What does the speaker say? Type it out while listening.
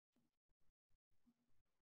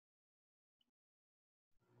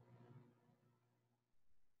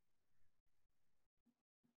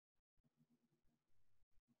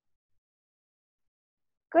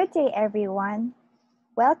Good day, everyone.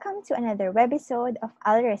 Welcome to another webisode of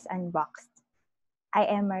ALRES Unboxed. I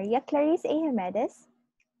am Teacher Clarisse Hemedes,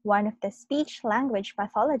 one of the speech language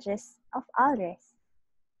pathologists of ALRES.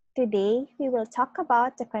 Today, we will talk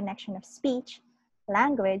about the connection of speech,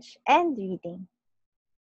 language, and reading.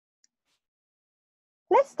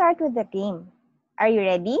 Let's start with the game. Are you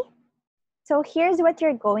ready? So here's what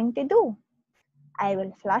you're going to do. I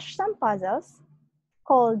will flash some puzzles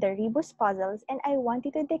called the rebus puzzles, and I want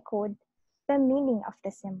you to decode the meaning of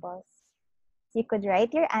the symbols. You could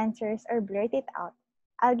write your answers or blurt it out.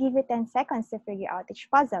 I'll give you 10 seconds to figure out each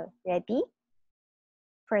puzzle. Ready?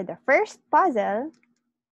 For the first puzzle,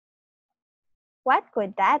 what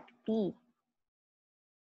could that be?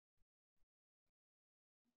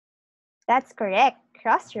 That's correct,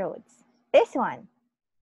 crossroads. This one.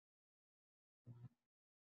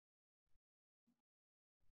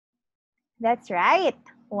 That's right,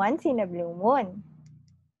 once in a blue moon.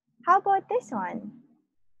 How about this one?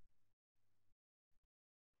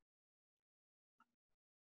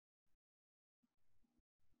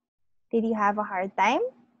 Did you have a hard time?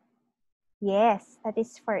 Yes, that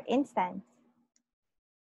is for instance.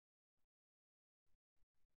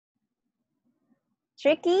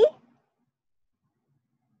 Tricky?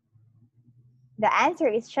 The answer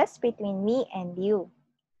is just between me and you.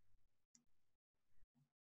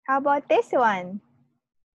 How about this one?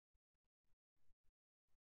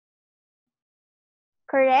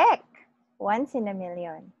 Correct. Once in a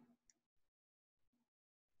million.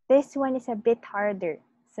 This one is a bit harder,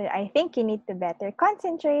 so I think you need to better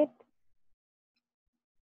concentrate.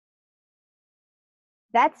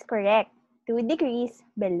 That's correct. 2 degrees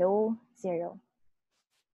below zero.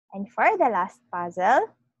 And for the last puzzle,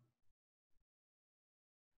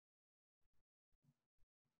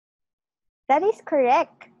 that is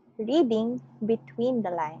correct. Reading between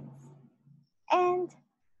the lines. And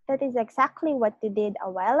that is exactly what you did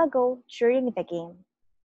a while ago during the game.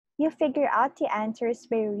 You figure out the answers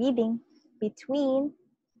by reading between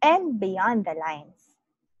and beyond the lines.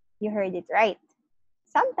 You heard it right.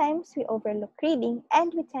 Sometimes we overlook reading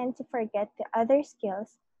and we tend to forget the other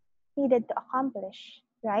skills needed to accomplish,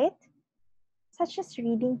 right? Such as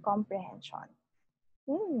reading comprehension.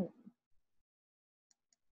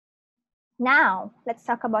 Now, let's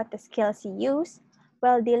talk about the skills you use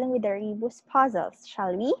while dealing with the rebus puzzles,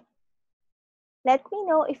 shall we? Let me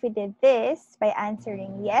know if you did this by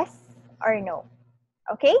answering yes or no.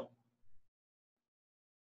 Okay?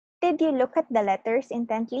 Did you look at the letters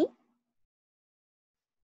intently?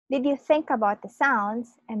 Did you think about the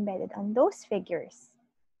sounds embedded on those figures?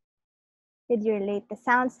 Did you relate the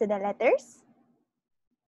sounds to the letters?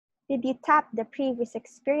 Did you tap the previous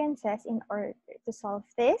experiences in order to solve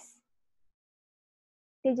this?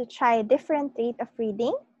 Did you try a different rate of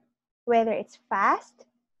reading, whether it's fast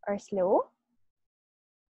or slow?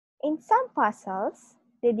 In some puzzles,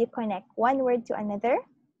 did you connect one word to another?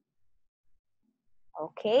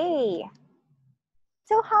 Okay.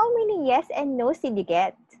 So how many yes and no's did you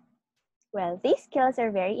get? Well, these skills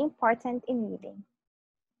are very important in reading.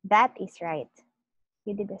 That is right.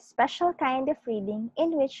 You did a special kind of reading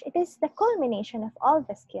in which it is the culmination of all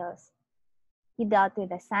the skills. You dealt with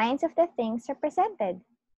the signs of the things represented.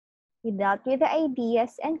 You dealt with the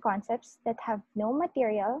ideas and concepts that have no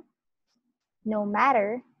material, no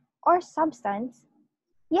matter, or substance,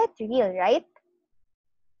 yet real, right?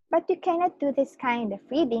 But you cannot do this kind of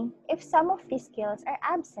reading if some of these skills are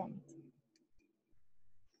absent.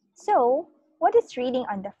 So, what is reading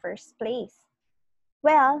on the first place?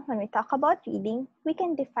 Well, when we talk about reading, we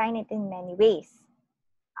can define it in many ways.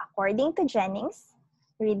 According to Jennings,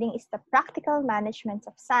 reading is the practical management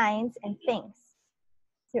of signs and things.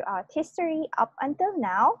 Throughout history up until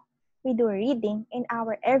now, we do reading in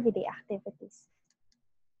our everyday activities.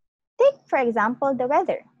 Take, for example, the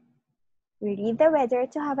weather. We read the weather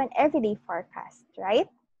to have an everyday forecast, right?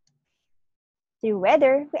 Through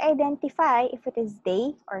weather, we identify if it is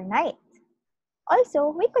day or night. Also,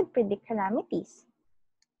 we could predict calamities.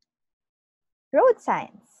 Road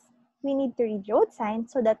signs. We need to read road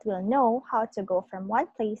signs so that we'll know how to go from one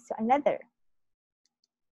place to another.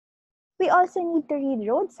 We also need to read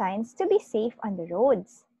road signs to be safe on the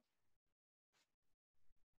roads.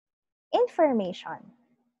 Information.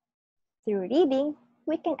 Through reading,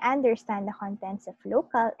 we can understand the contents of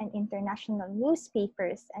local and international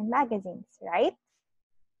newspapers and magazines, right?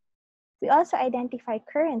 We also identify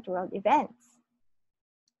current world events.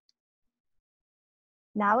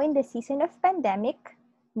 Now in the season of pandemic,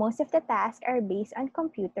 most of the tasks are based on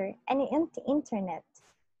computer and internet.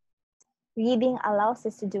 Reading allows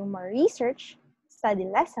us to do more research, study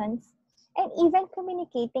lessons, and even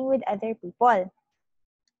communicating with other people.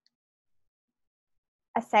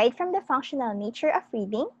 Aside from the functional nature of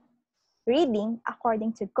reading, reading,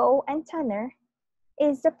 according to Go and Tanner,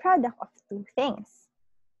 is the product of two things,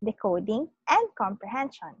 decoding and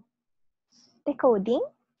comprehension. Decoding,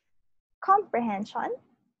 comprehension,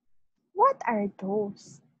 what are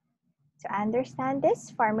those? To understand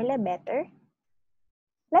this formula better,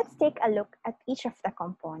 let's take a look at each of the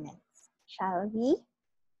components, shall we?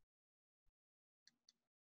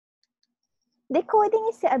 Decoding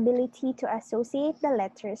is the ability to associate the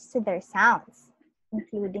letters to their sounds,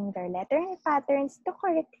 including their lettering patterns to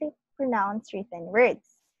correctly pronounce written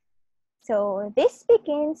words. So this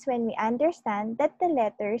begins when we understand that the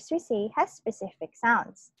letters we say have specific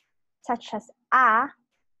sounds, such as A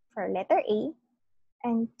for letter A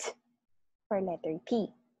and T for letter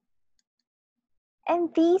T.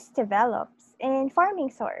 And these develops in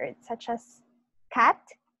forming words such as cat,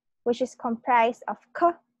 which is comprised of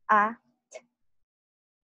K, A, T,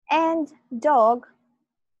 and dog,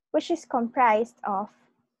 which is comprised of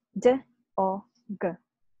D, O, G.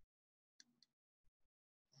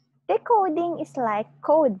 Decoding is like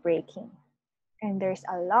code breaking, and there's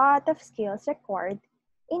a lot of skills required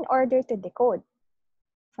in order to decode.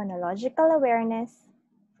 Phonological awareness,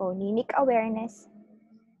 phonemic awareness,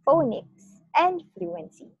 phonics, and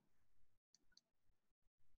fluency.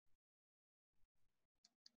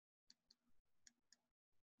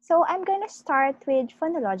 So I'm going to start with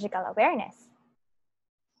phonological awareness.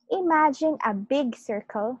 Imagine a big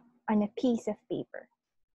circle on a piece of paper.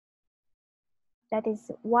 That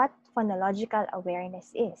is what phonological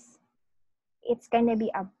awareness is. It's going to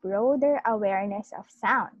be a broader awareness of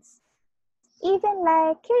sounds. Even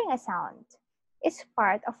like hearing a sound is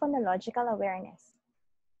part of phonological awareness.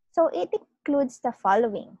 So it includes the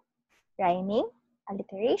following: rhyming,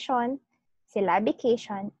 alliteration,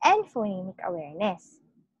 syllabication, and phonemic awareness.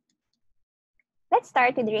 Let's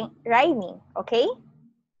start with rhyming, okay?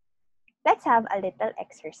 Let's have a little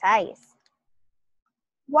exercise.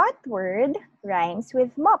 What word rhymes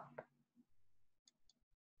with mop?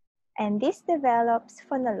 And this develops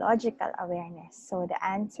phonological awareness. So the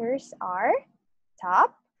answers are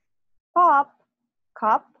top, pop,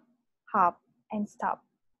 cup, hop, and stop.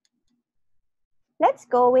 Let's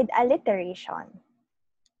go with alliteration.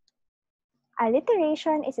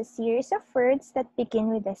 Alliteration is a series of words that begin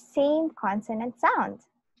with the same consonant sound,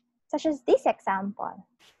 such as this example.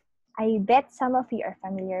 I bet some of you are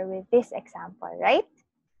familiar with this example, right?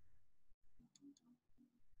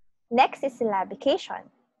 Next is syllabication.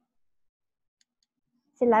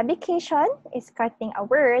 Syllabication is cutting a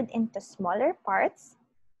word into smaller parts,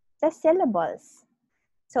 the syllables.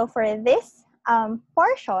 So for this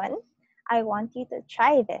portion, I want you to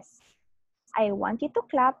try this. I want you to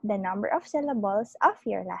clap the number of syllables of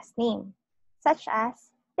your last name, such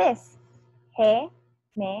as this, he,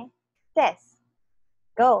 me, des.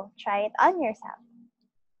 Go, try it on yourself.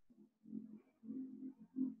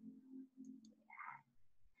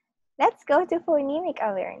 Let's go to phonemic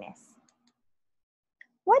awareness.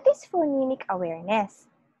 What is phonemic awareness?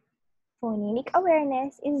 Phonemic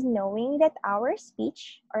awareness is knowing that our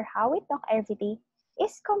speech, or how we talk every day,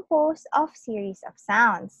 is composed of series of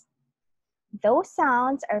sounds. Those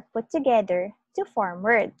sounds are put together to form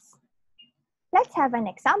words. Let's have an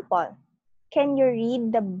example. Can you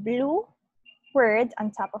read the blue word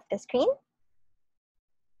on top of the screen?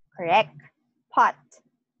 Correct. Pot.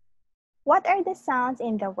 What are the sounds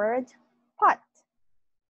in the word pot?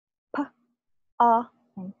 P, A,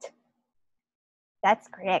 and T. That's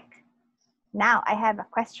correct. Now I have a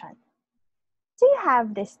question. Do you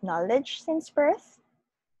have this knowledge since birth?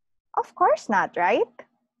 Of course not, right?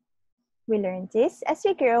 We learn this as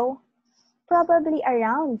we grow, probably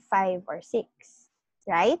around 5 or 6,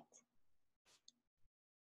 right?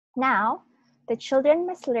 Now, the children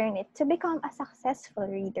must learn it to become a successful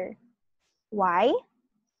reader. Why?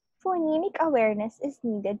 Phonemic awareness is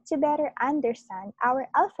needed to better understand our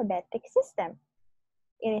alphabetic system.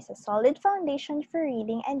 It is a solid foundation for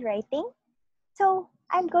reading and writing. So,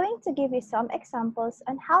 I'm going to give you some examples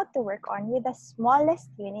on how to work on with the smallest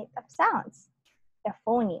unit of sounds, the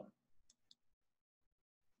phoneme.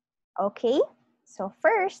 Okay, so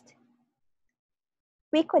first,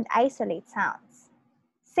 we could isolate sounds.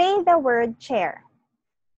 Say the word chair.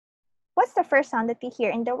 What's the first sound that you hear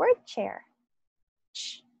in the word chair?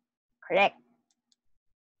 Ch. Correct.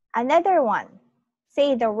 Another one.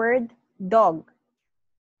 Say the word dog.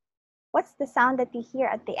 What's the sound that you hear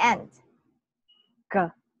at the end? G.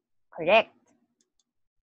 Correct.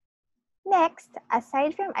 Next,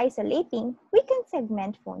 aside from isolating, we can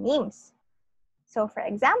segment phonemes. So for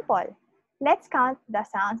example, let's count the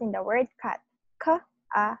sounds in the word cat. K,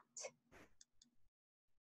 A, T.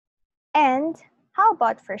 And How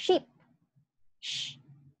about for sheep? Sh,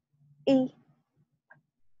 e.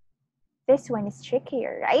 This one is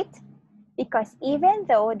trickier, right? Because even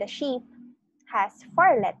though the sheep has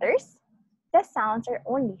 4 letters, the sounds are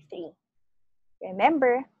only 3.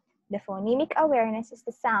 Remember, the phonemic awareness is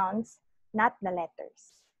the sounds, not the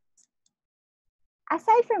letters.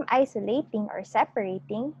 Aside from isolating or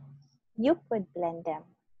separating, you could blend them.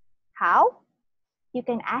 How? You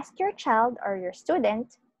can ask your child or your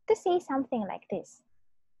student to say something like this.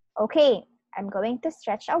 Okay, I'm going to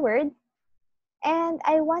stretch a word, and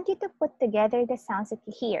I want you to put together the sounds that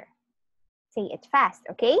you hear. Say it fast,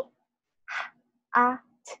 okay?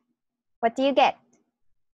 T. What do you get?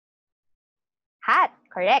 Hat,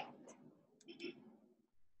 correct.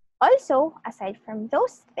 Also, aside from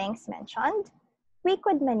those things mentioned, we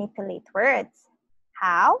could manipulate words.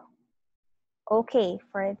 How? Okay,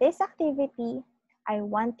 for this activity, I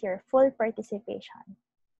want your full participation.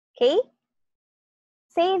 Okay?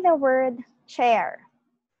 Say the word chair.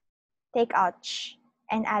 Take out ch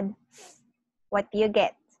and add f. What do you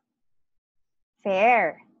get?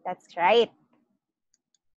 Fair. That's right.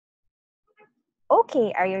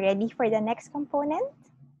 Okay, are you ready for the next component?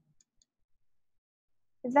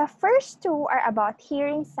 The first two are about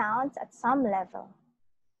hearing sounds at some level.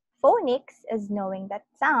 Phonics is knowing that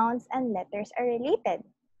sounds and letters are related.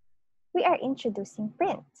 We are introducing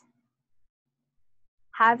print.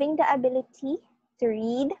 Having the ability to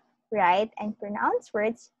read, write, and pronounce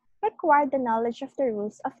words require the knowledge of the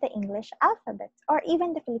rules of the English alphabet or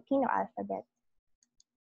even the Filipino alphabet.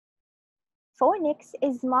 Phonics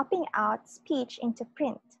is mapping out speech into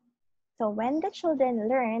print. So when the children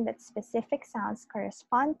learn that specific sounds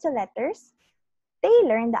correspond to letters, they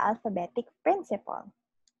learn the alphabetic principle.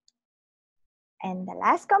 And the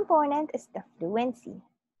last component is the fluency.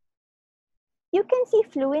 You can see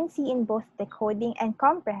fluency in both decoding and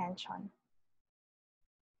comprehension.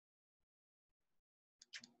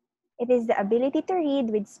 It is the ability to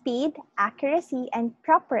read with speed, accuracy, and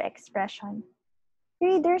proper expression.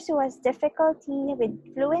 Readers who have difficulty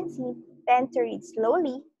with fluency tend to read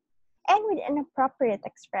slowly and with inappropriate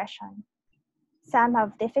expression. Some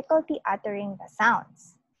have difficulty uttering the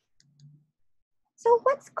sounds. So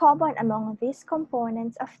what's common among these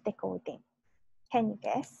components of decoding? Can you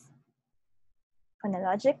guess?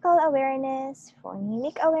 Phonological awareness,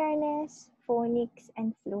 phonemic awareness, phonics,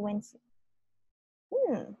 and fluency.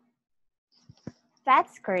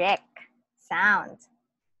 That's correct. Sound.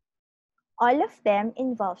 All of them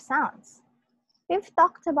involve sounds. We've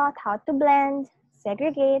talked about how to blend,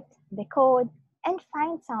 segregate, decode, and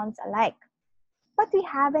find sounds alike. But we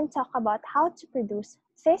haven't talked about how to produce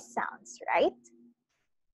these sounds, right?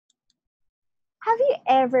 Have you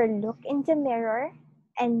ever looked in the mirror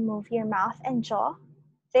and move your mouth and jaw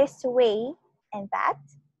this way and that?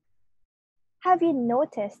 Have you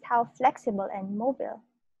noticed how flexible and mobile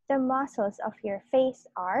the muscles of your face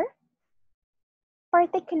are,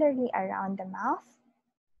 particularly around the mouth?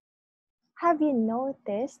 Have you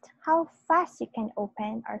noticed how fast you can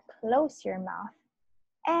open or close your mouth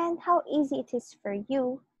and how easy it is for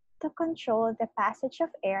you to control the passage of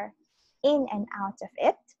air in and out of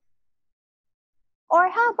it? Or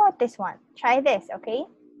how about this one? Try this, okay?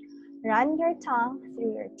 Run your tongue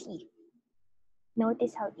through your teeth.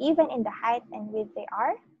 Notice how even in the height and width they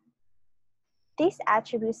are. These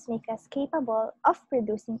attributes make us capable of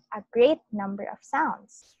producing a great number of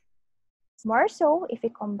sounds. More so, if we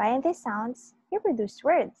combine these sounds, we produce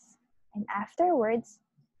words. And afterwards,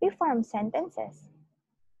 we form sentences.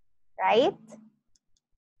 Right?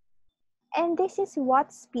 And this is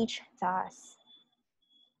what speech does.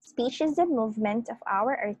 Speech is the movement of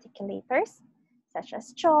our articulators, such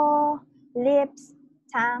as jaw, lips,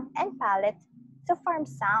 tongue, and palate, to form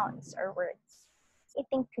sounds or words. It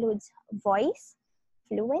includes voice,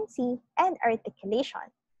 fluency, and articulation.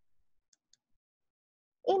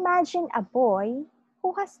 Imagine a boy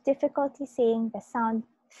who has difficulty saying the sound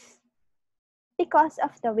th because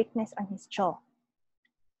of the weakness on his jaw.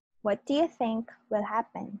 What do you think will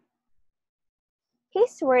happen?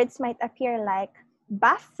 His words might appear like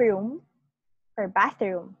bathroom or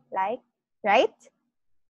bathroom, right?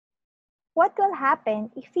 What will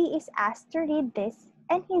happen if he is asked to read this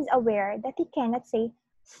and he's aware that he cannot say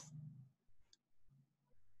th?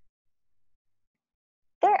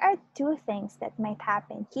 There are two things that might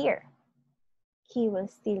happen here. He will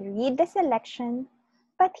still read the selection,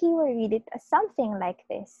 but he will read it as something like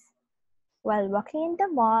this. While walking in the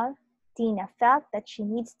mall, Tina felt that she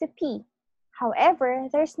needs to pee. However,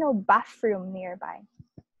 there's no bathroom nearby.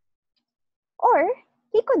 Or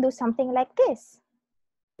he could do something like this.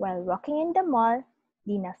 While walking in the mall,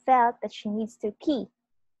 Dina felt that she needs to pee.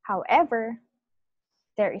 However,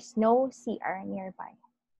 there is no CR nearby.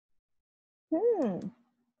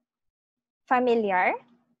 Familiar?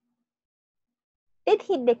 Did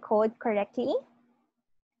he decode correctly?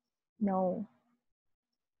 No.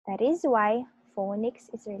 That is why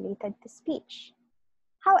phonics is related to speech.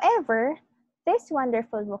 However, this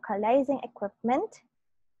wonderful vocalizing equipment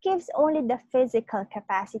gives only the physical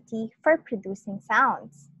capacity for producing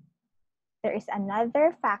sounds. There is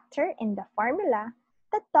another factor in the formula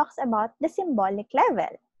that talks about the symbolic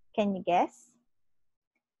level. Can you guess?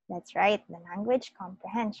 That's right, the language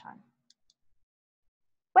comprehension.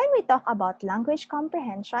 When we talk about language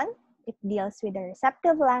comprehension, it deals with the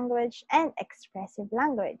receptive language and expressive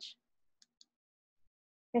language.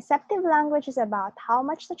 Receptive language is about how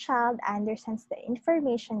much the child understands the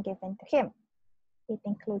information given to him. It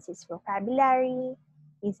includes his vocabulary,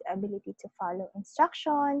 his ability to follow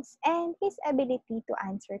instructions, and his ability to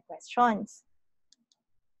answer questions.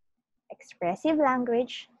 Expressive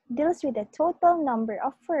language deals with the total number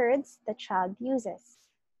of words the child uses.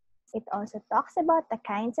 It also talks about the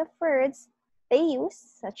kinds of words they use,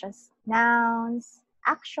 such as nouns,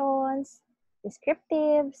 actions,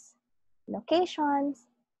 descriptives, locations,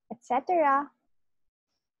 etc.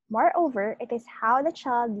 Moreover, it is how the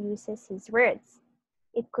child uses his words.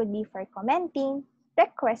 It could be for commenting,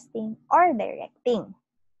 requesting, or directing.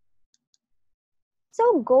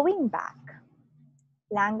 So going back,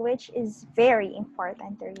 language is very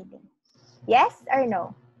important to reading. Yes or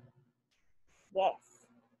no? Yes.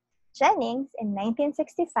 Jennings in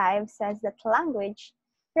 1965 says that language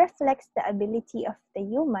reflects the ability of the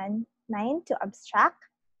human mind to abstract,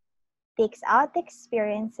 takes out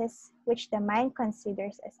experiences which the mind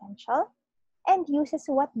considers essential, and uses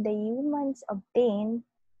what the humans obtain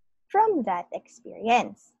from that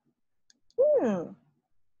experience. In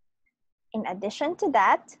addition to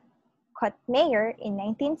that, Kottmeyer in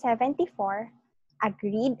 1974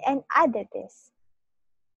 agreed and added this.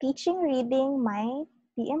 Teaching reading might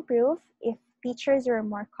be improved if teachers were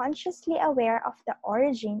more consciously aware of the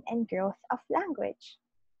origin and growth of language.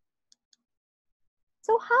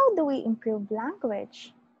 So how do we improve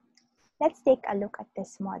language? Let's take a look at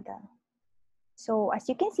this model. So as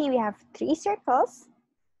you can see, we have 3 circles.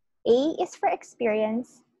 A is for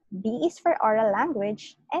experience, B is for oral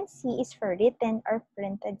language, and C is for written or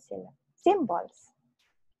printed symbols.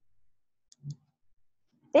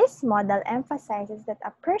 This model emphasizes that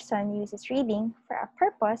a person uses reading for a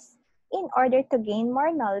purpose in order to gain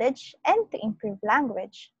more knowledge and to improve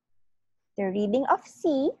language. The reading of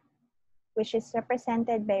C, which is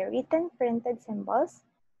represented by written printed symbols,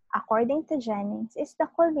 according to Jennings, is the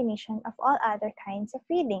culmination of all other kinds of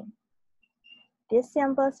reading. These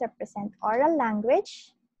symbols represent oral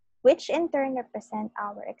language, which in turn represent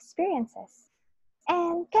our experiences,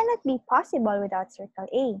 and cannot be possible without Circle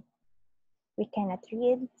A. We cannot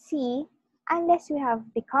read C unless we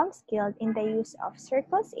have become skilled in the use of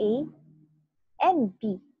circles A and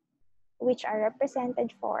B, which are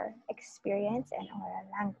represented for experience and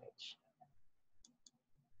oral language.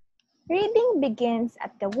 Reading begins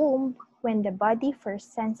at the womb when the body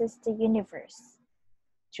first senses the universe.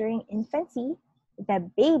 During infancy,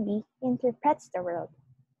 the baby interprets the world.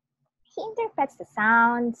 He interprets the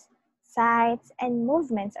sounds, sights, and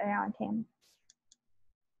movements around him.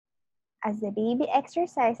 As the baby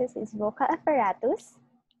exercises his vocal apparatus,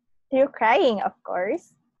 through crying, of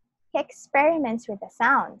course, he experiments with the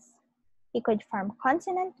sounds. He could form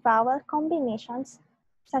consonant-vowel combinations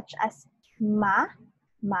such as ma,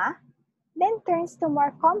 ma, then turns to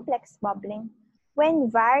more complex bubbling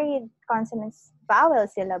when varied consonant-vowel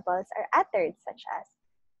syllables are uttered, such as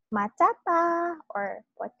matapa, or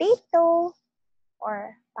potato,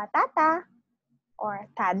 or patata, or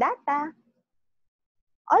tadata.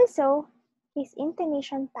 Also, his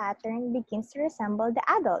intonation pattern begins to resemble the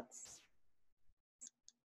adults.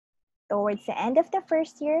 Towards the end of the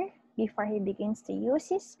first year, before he begins to use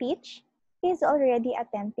his speech, he is already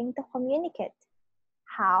attempting to communicate.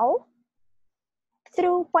 How?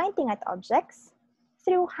 Through pointing at objects,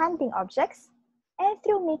 through handling objects, and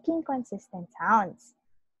through making consistent sounds.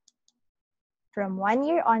 From 1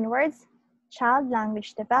 year onwards, child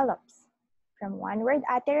language develops. From one-word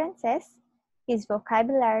utterances, his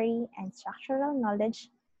vocabulary and structural knowledge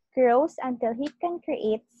grows until he can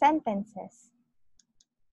create sentences.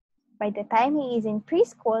 By the time he is in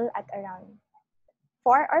preschool at around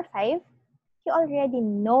 4 or 5, he already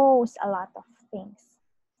knows a lot of things.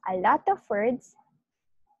 A lot of words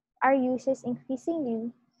are used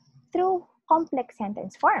increasingly through complex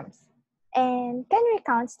sentence forms and can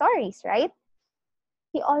recount stories, right?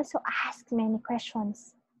 He also asks many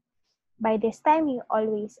questions. By this time, he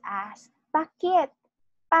always asks, bakit?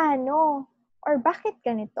 Paano? Or bakit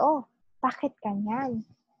ganito? Bakit ganyan?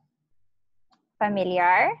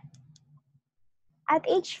 Familiar? At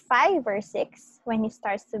age 5 or 6, when he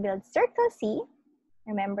starts to build Circle C,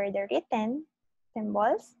 remember the written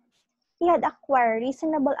symbols, he had acquired a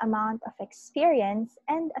reasonable amount of experience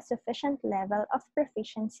and a sufficient level of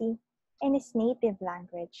proficiency in his native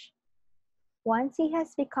language. Once he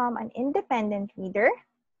has become an independent reader,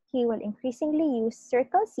 he will increasingly use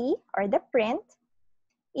Circle C or the print,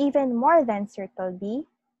 even more than Circle B,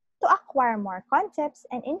 to acquire more concepts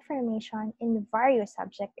and information in various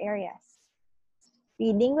subject areas.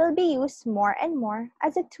 Reading will be used more and more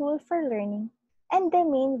as a tool for learning and the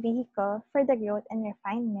main vehicle for the growth and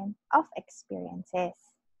refinement of experiences.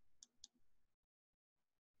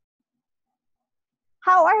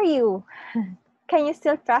 How are you? Can you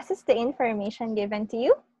still process the information given to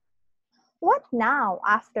you? What now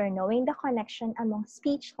after knowing the connection among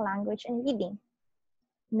speech, language, and reading?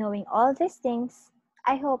 Knowing all these things,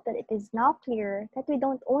 I hope that it is now clear that we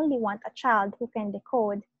don't only want a child who can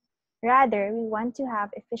decode. Rather, we want to have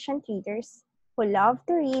efficient readers who love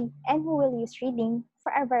to read and who will use reading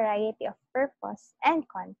for a variety of purpose and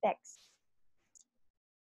context.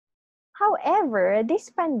 However, this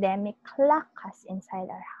pandemic locked us inside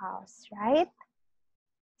our house, right?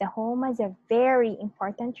 The home has a very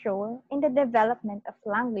important role in the development of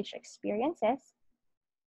language experiences.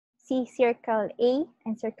 See Circle A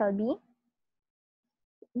and Circle B.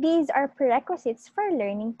 These are prerequisites for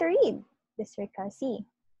learning to read, the Circle C.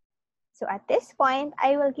 So at this point,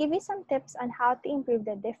 I will give you some tips on how to improve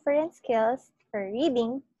the different skills for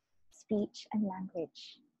reading, speech, and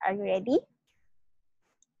language. Are you ready?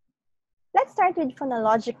 Let's start with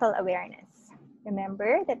phonological awareness.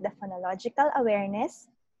 Remember that the phonological awareness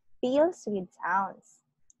deals with sounds.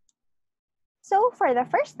 So for the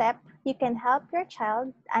first step, you can help your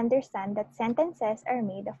child understand that sentences are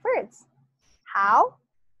made of words. How?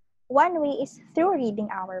 One way is through reading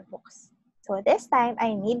our books. So this time,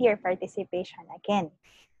 I need your participation again.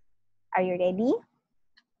 Are you ready?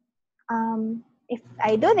 If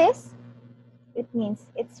I do this, it means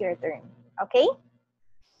it's your turn, okay?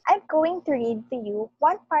 I'm going to read to you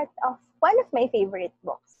one part of one of my favorite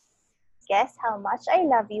books, Guess How Much I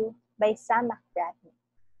Love You by Sam McBratney.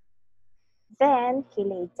 Then he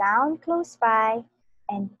lay down close by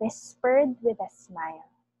and whispered with a smile,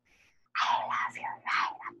 I love you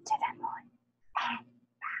right up to the moon and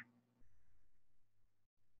back.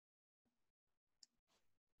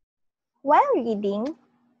 While reading,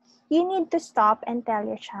 you need to stop and tell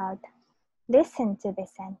your child, listen to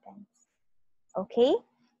this sentence. Okay?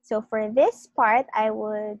 So for this part, I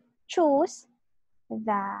would choose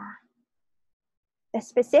the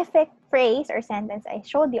specific phrase or sentence I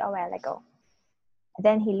showed you a while ago.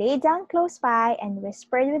 Then he lay down close by and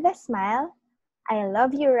whispered with a smile, I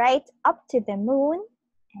love you right up to the moon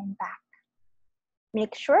and back.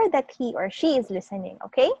 Make sure that he or she is listening,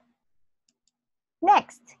 okay?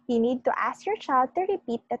 Next, you need to ask your child to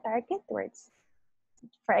repeat the target words.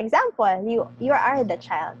 For example, you are the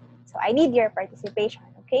child. So I need your participation,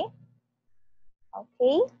 okay?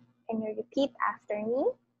 Okay, can you repeat after me?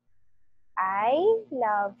 I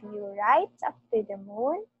love you right up to the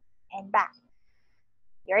moon and back.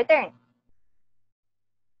 Your turn.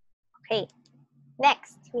 Okay,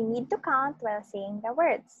 next, we need to count while saying the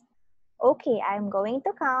words. Okay, I'm going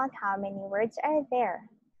to count how many words are there.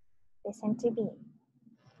 Listen to me.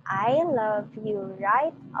 I love you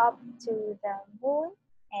right up to the moon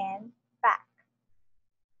and back.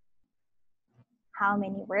 How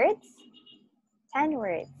many words? 10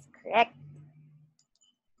 words, correct.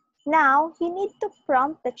 Now, you need to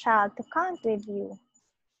prompt the child to count with you.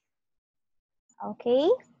 Okay,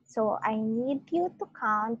 so I need you to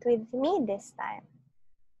count with me this time.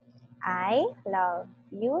 I love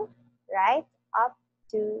you right up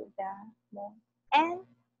to the moon and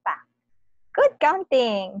back. Good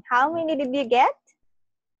counting. How many did you get?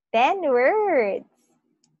 10 words.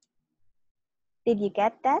 Did you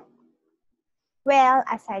get that? Well,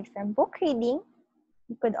 aside from book reading,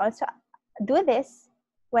 you could also do this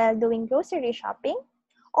while doing grocery shopping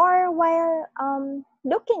or while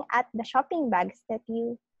looking at the shopping bags that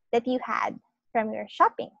you had from your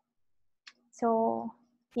shopping. So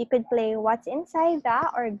you could play what's inside the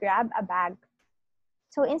or grab a bag.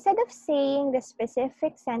 So instead of saying the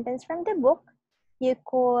specific sentence from the book, you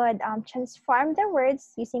could transform the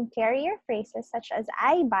words using carrier phrases such as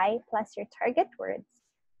I buy plus your target words.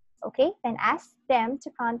 Okay, then ask them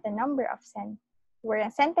to count the number of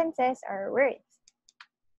sentences or words.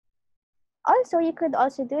 Also, you could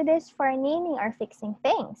also do this for naming or fixing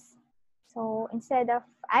things. So instead of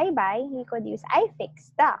I buy, you could use I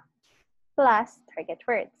fix the plus target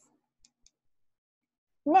words.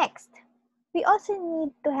 Next, we also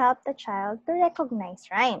need to help the child to recognize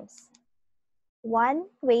rhymes. One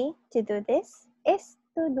way to do this is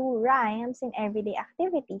to do rhymes in everyday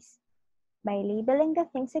activities by labeling the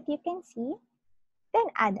things that you can see, then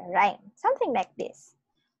add a rhyme. Something like this.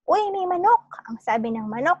 Uy, may manok! Ang sabi ng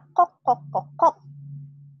manok, kok, kok, kok, kok.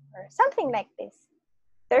 Or something like this.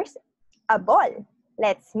 There's a ball.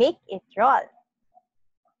 Let's make it roll.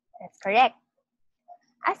 That's correct.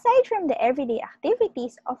 Aside from the everyday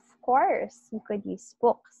activities, of course, you could use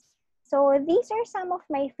books. So these are some of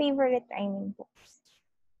my favorite rhyming books.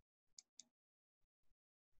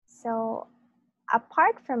 So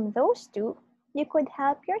apart from those two, you could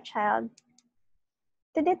help your child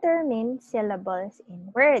to determine syllables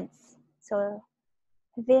in words. So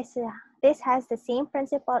this has the same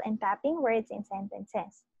principle in tapping words in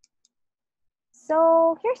sentences.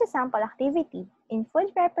 So here's a sample activity. In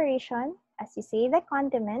food preparation, as you say the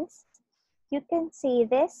condiments, you can say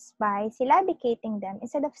this by syllabicating them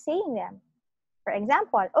instead of saying them. For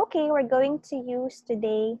example, okay, we're going to use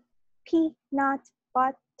today peanut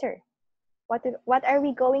butter. What are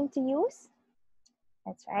we going to use?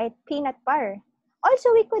 That's right, peanut butter.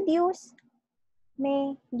 Also, we could use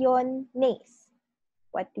mayonnaise.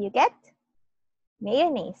 What do you get?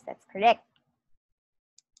 Mayonnaise, that's correct.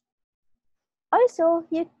 Also,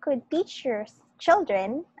 you could teach your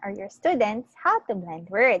children or your students how to blend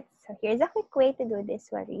words. So here's a quick way to do this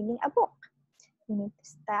while reading a book. You need to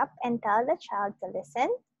stop and tell the child to listen.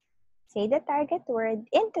 Say the target word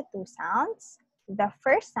into two sounds, the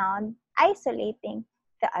first sound isolating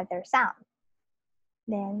the other sound.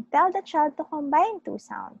 Then tell the child to combine two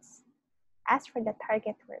sounds. Ask for the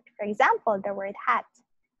target word. For example, the word hat.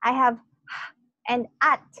 I have and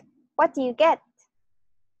at. What do you get?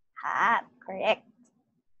 Hat, correct.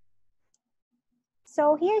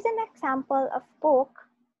 So here's an example of book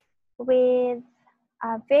with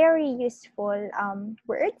very useful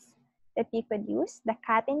words that you could use. The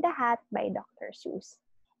Cat in the Hat by Dr. Seuss.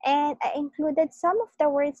 And I included some of the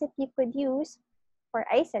words that you could use for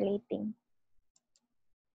isolating.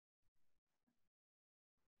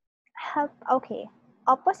 Okay,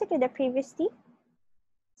 opposite to the previous tip.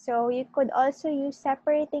 So you could also use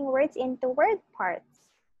separating words into word parts.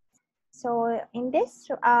 So in this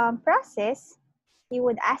process, you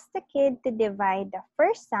would ask the kid to divide the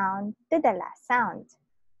first sound to the last sound.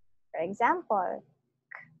 For example,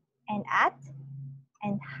 k and at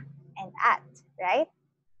and at, right?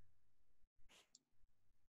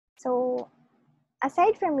 So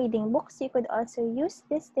aside from reading books, you could also use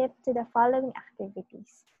this tip to the following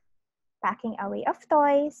activities: packing away of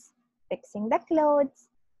toys, fixing the clothes,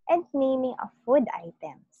 and naming of food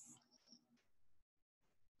items.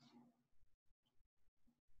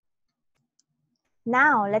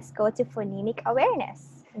 Now, let's go to phonemic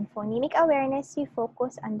awareness. In phonemic awareness, we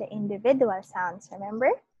focus on the individual sounds,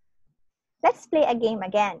 remember? Let's play a game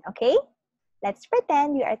again, okay? Let's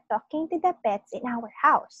pretend we are talking to the pets in our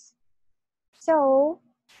house. So,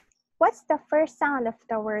 what's the first sound of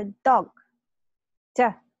the word dog? T,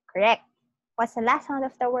 correct. What's the last sound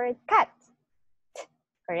of the word cat? T,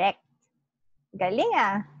 correct. Galing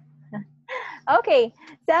ah. Okay,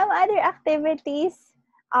 some other activities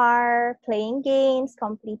are playing games,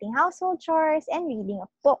 completing household chores, and reading of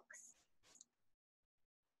books.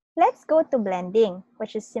 Let's go to blending,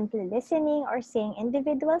 which is simply listening or saying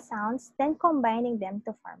individual sounds, then combining them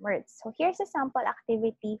to form words. So here's a sample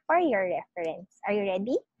activity for your reference. Are you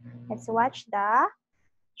ready? Let's watch the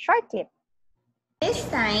short clip. This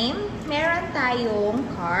time, meron tayong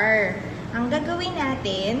car. Ang gagawin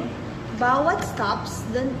natin, bawat stops,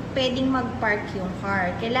 doon pwedeng mag-park yung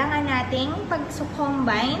car. Kailangan nating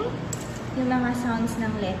pag-combine yung mga sounds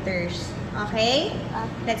ng letters. Okay?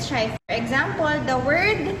 Let's try. For example, the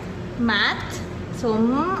word mat. So,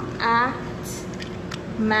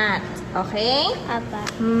 mat. Okay?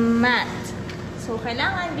 Mat. So,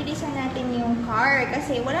 kailangan bilisan natin yung car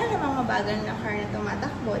kasi wala namang mabagal na car na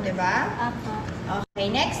tumatakbo, di ba?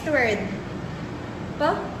 Okay, next word.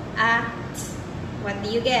 What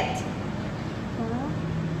do you get?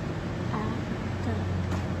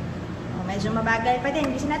 Medyo mabagal pa din.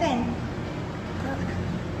 Bilisan natin.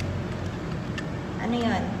 Ano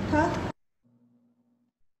yun?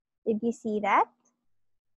 Did you see that?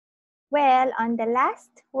 Well, on the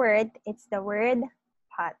last word, it's the word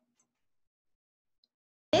pot.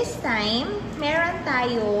 This time, meron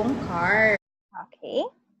tayong car. Okay.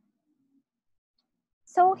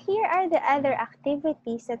 So here are the other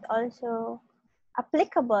activities that also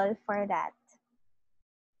applicable for that.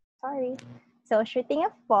 Sorry. So shooting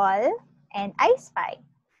a ball and I spy.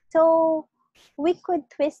 So we could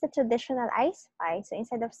twist the traditional I spy. So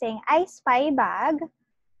instead of saying I spy bag,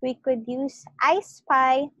 we could use I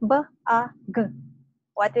spy b-a-g.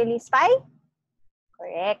 What will you spy?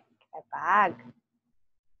 Correct, a bag.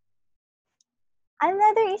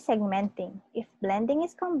 Another is segmenting. If blending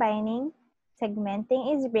is combining,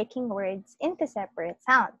 segmenting is breaking words into separate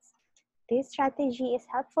sounds. This strategy is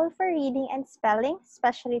helpful for reading and spelling,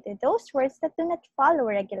 especially to those words that do not follow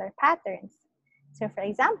regular patterns. So for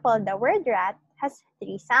example, the word rat has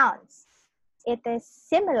 3 sounds. It is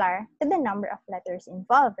similar to the number of letters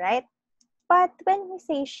involved, right? But when we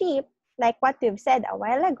say sheep, like what we've said a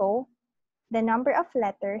while ago, the number of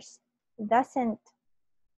letters doesn't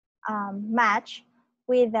match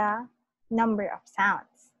with the number of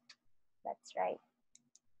sounds. That's right.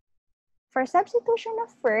 For substitution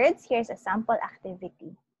of words, here's a sample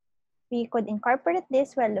activity. We could incorporate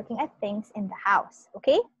this while looking at things in the house,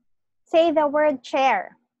 okay? Say the word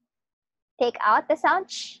chair. Take out the sound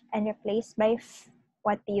sh and replace by f.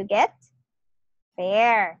 What do you get?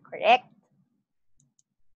 Fair, correct.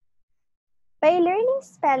 By learning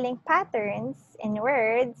spelling patterns in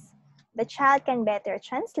words, the child can better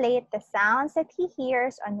translate the sounds that he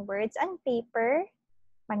hears on words on paper,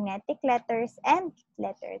 magnetic letters, and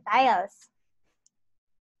letter tiles.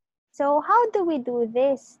 So how do we do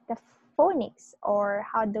this, the phonics, or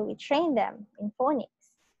how do we train them in phonics?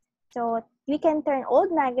 So we can turn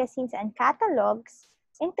old magazines and catalogs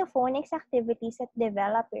into phonics activities that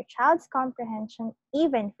develop your child's comprehension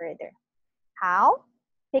even further. How?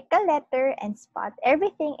 Pick a letter and spot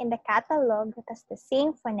everything in the catalog that has the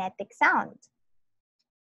same phonetic sound.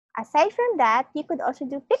 Aside from that, you could also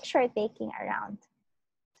do picture taking around.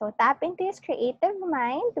 So tap into his creative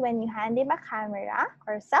mind when you hand him a camera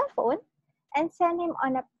or cell phone and send him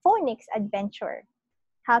on a phonics adventure.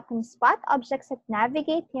 Help him spot objects that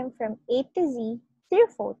navigate him from A to Z through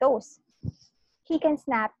photos. He can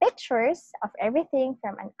snap pictures of everything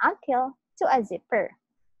from an anthill to a zipper,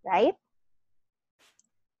 right?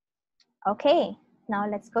 Okay, now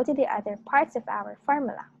let's go to the other parts of our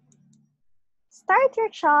formula. Start your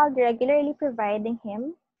child regularly providing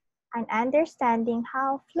him and understanding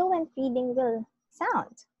how fluent reading will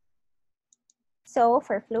sound. So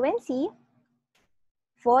for fluency,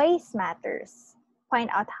 voice matters.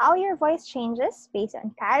 Point out how your voice changes based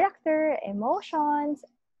on character, emotions,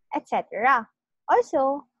 etc.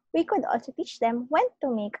 Also, we could also teach them when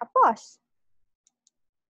to make a pause.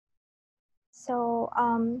 So,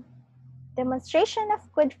 demonstration of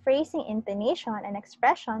good phrasing, intonation, and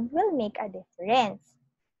expression will make a difference.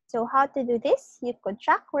 So how to do this? You could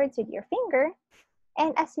track words with your finger,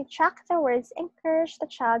 and as you track the words, encourage the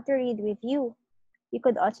child to read with you. You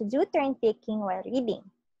could also do turn taking while reading.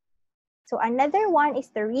 So another one is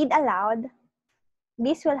to read aloud.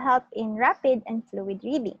 This will help in rapid and fluid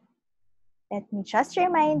reading. Let me just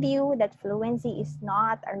remind you that fluency is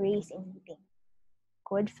not a race in reading.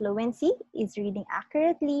 Good fluency is reading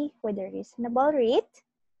accurately with a reasonable rate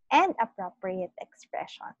and appropriate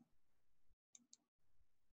expression.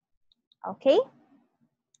 Okay?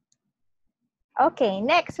 Okay,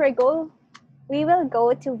 next we will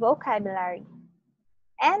go to vocabulary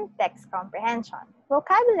and text comprehension.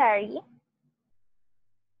 Vocabulary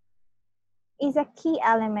is a key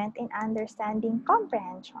element in understanding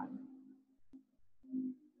comprehension.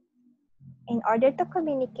 In order to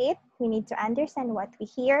communicate, we need to understand what we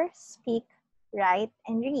hear, speak, write,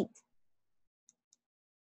 and read.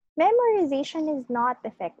 Memorization is not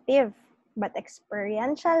effective, but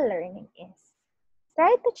experiential learning is.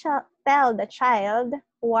 Try to tell the child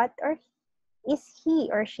what is he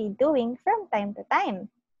or she doing from time to time.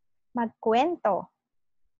 Magkwento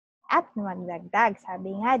at magdagdag,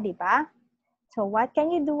 sabi nga, di ba? So what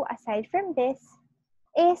can you do aside from this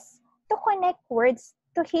is to connect words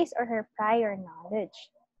to his or her prior knowledge.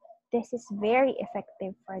 This is very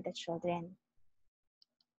effective for the children.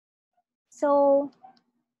 So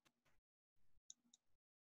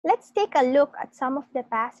let's take a look at some of the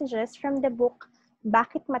passages from the book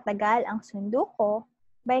Bakit Matagal ang Sundo Ko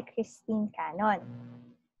by Christine Cannon.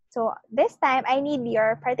 So this time, I need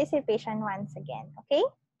your participation once again, okay?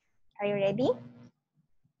 Are you ready?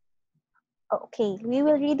 Okay, we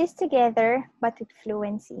will read this together but with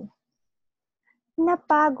fluency.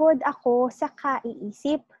 Napagod ako sa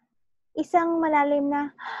kaiisip. Isang malalim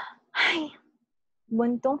na, ay,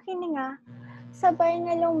 buntong hininga, sabay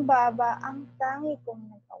na lumbaba ang tangi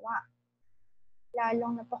kong nagawa.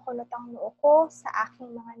 Lalong napakulot ang noo ko sa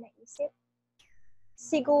aking mga naisip.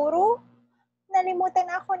 Siguro,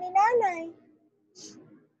 nalimutan ako ni nanay.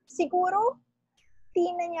 Siguro,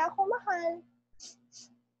 di na niya ako mahal.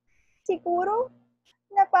 Siguro,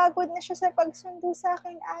 napagod na siya sa pagsundo sa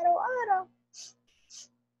akin araw-araw.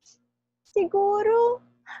 Siguro,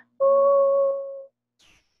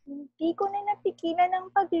 Hindi ko na napigilan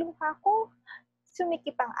ang pagluha ko.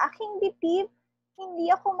 Sumikip ang aking dibdib.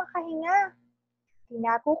 Hindi ako makahinga.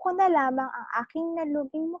 Tinago ko na lamang ang aking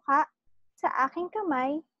nalubing mukha sa aking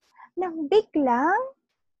kamay nang biglang...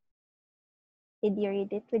 Did you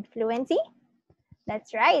read it with fluency?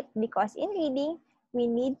 That's right, because in reading, we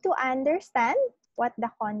need to understand what the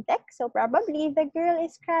context. So probably the girl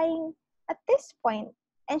is crying at this point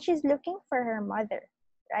and she's looking for her mother,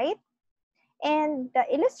 right? And the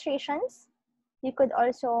illustrations, you could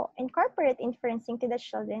also incorporate inferencing to the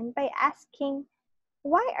children by asking,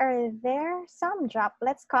 why are there some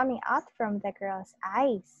droplets coming out from the girl's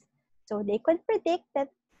eyes? So they could predict that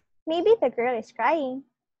maybe the girl is crying.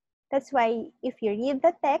 That's why if you read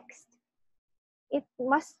the text, it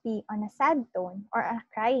must be on a sad tone or a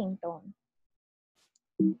crying tone.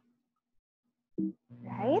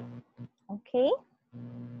 Right? Okay?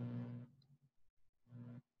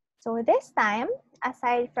 So this time,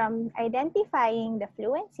 aside from identifying the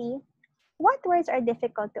fluency, what words are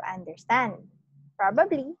difficult to understand?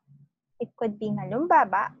 Probably, it could be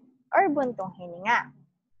ngalumbaba or buntong hininga.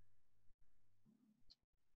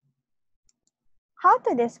 How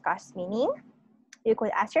to discuss meaning? You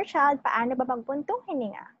could ask your child, paano ba magbuntong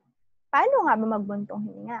hininga? Paano nga ba magbuntong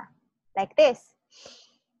hininga? Like this.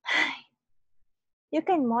 You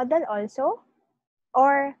can model also,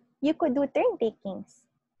 or you could do turn takings.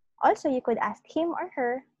 Also, you could ask him or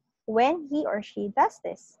her when he or she does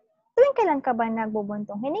this. Tuwing kailan ka ba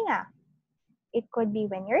nagbubuntong hininga? It could be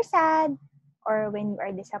when you're sad, or when you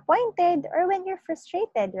are disappointed, or when you're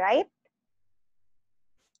frustrated, right?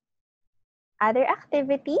 Other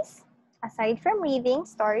activities, aside from reading,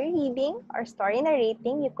 or story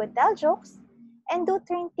narrating, you could tell jokes and do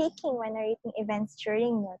turn-taking when narrating events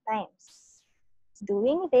during meal times.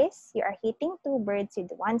 Doing this, you are hitting two birds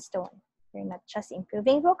with one stone. You're not just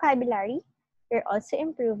improving vocabulary, you're also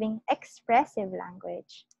improving expressive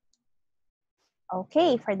language.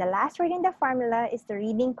 Okay, for the last word in the formula is the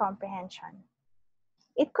reading comprehension.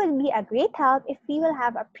 It could be a great help if we will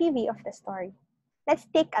have a preview of the story. Let's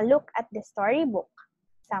take a look at the storybook,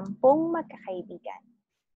 Sampung Magkakaibigan.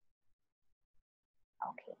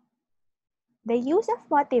 Okay. The use of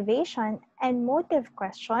motivation and motive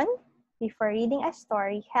question before reading a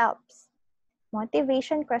story helps.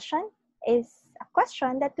 Motivation question is a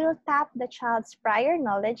question that will tap the child's prior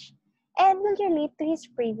knowledge and will relate to his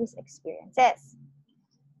previous experiences.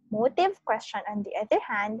 Motive question, on the other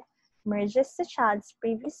hand, merges the child's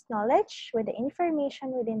previous knowledge with the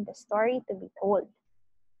information within the story to be told.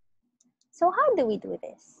 So how do we do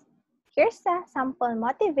this? Here's the sample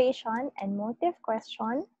motivation and motive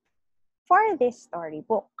question for this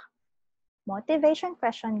storybook. Motivation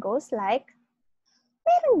question goes like,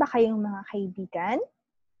 meron ba kayong mga kaibigan?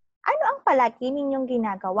 Ano ang palagi ninyong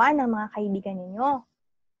ginagawa ng mga kaibigan ninyo?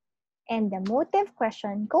 And the motive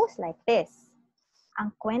question goes like this.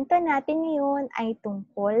 Ang kwento natin ngayon ay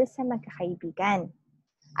tungkol sa magkakaibigan.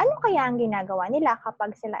 Ano kaya ang ginagawa nila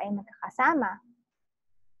kapag sila ay magkakasama?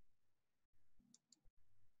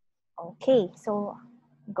 Okay, so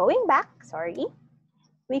going back,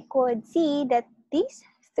 we could see that these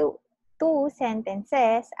two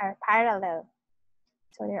sentences are parallel.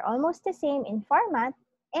 So they're almost the same in format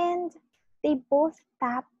and they both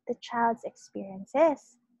tap the child's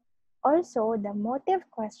experiences. Also, the motive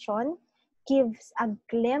question gives a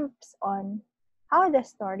glimpse on how the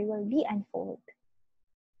story will be unfolded.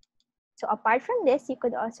 So apart from this, you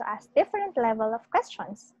could also ask different level of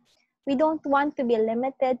questions. We don't want to be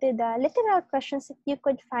limited to the literal questions that you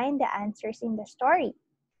could find the answers in the story.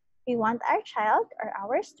 We want our child or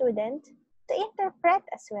our student to interpret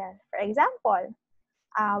as well. For example,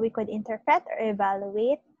 we could interpret or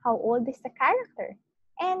evaluate how old is the character,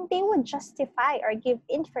 and they would justify or give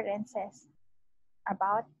inferences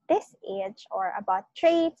about this age or about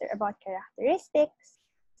traits or about characteristics.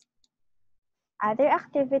 Other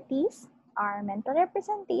activities are mental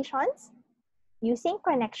representations, using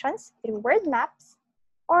connections through word maps,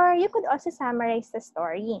 or you could also summarize the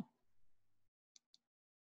story.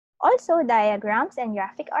 Also, diagrams and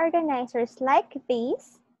graphic organizers like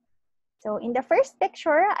these. So in the first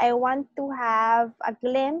picture, I want to have a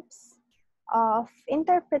glimpse of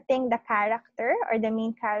interpreting the character or the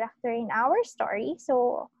main character in our story.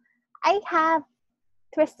 So I have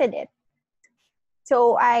twisted it.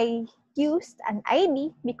 So I used an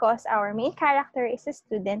ID because our main character is a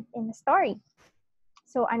student in the story.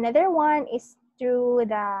 So another one is through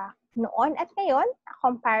the noon at ngayon, a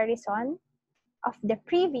comparison of the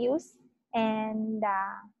previous and the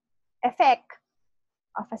effect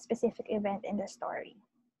of a specific event in the story.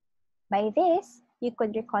 By this, you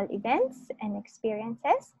could recall events and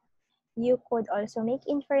experiences You could also make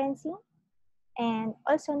inferencing and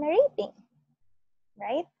also narrating,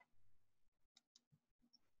 right?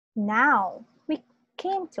 Now, we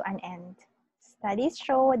came to an end. Studies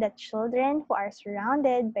show that children who are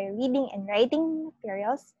surrounded by reading and writing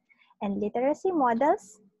materials and literacy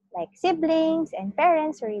models, like siblings and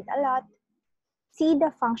parents who read a lot, see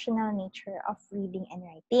the functional nature of reading and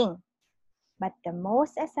writing. But the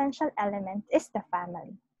most essential element is the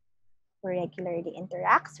family, who regularly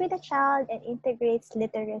interacts with the child and integrates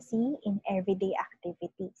literacy in everyday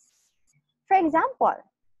activities. For example,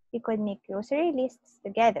 you could make grocery lists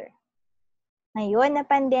together. Ngayon na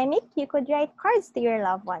pandemic, you could write cards to your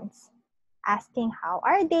loved ones, asking how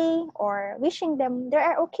are they or wishing them they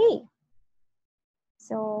are okay.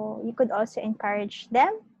 So you could also encourage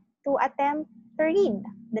them to attempt to read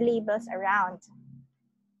the labels around.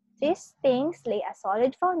 These things lay a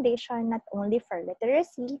solid foundation not only for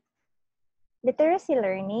literacy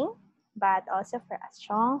learning, but also for a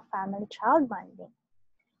strong family-child bonding,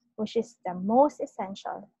 which is the most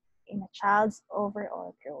essential in a child's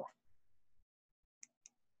overall growth.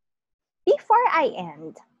 Before I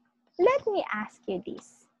end, let me ask you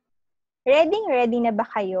this. Ready na ba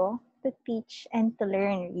kayo to teach and to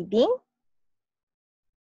learn reading?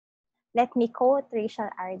 Let me quote Rachel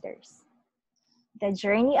Arders. The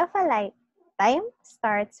journey of a lifetime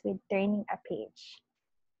starts with turning a page.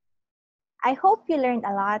 I hope you learned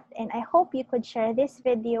a lot and I hope you could share this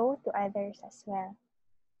video to others as well.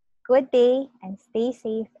 Good day and stay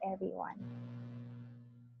safe, everyone.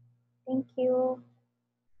 Thank you.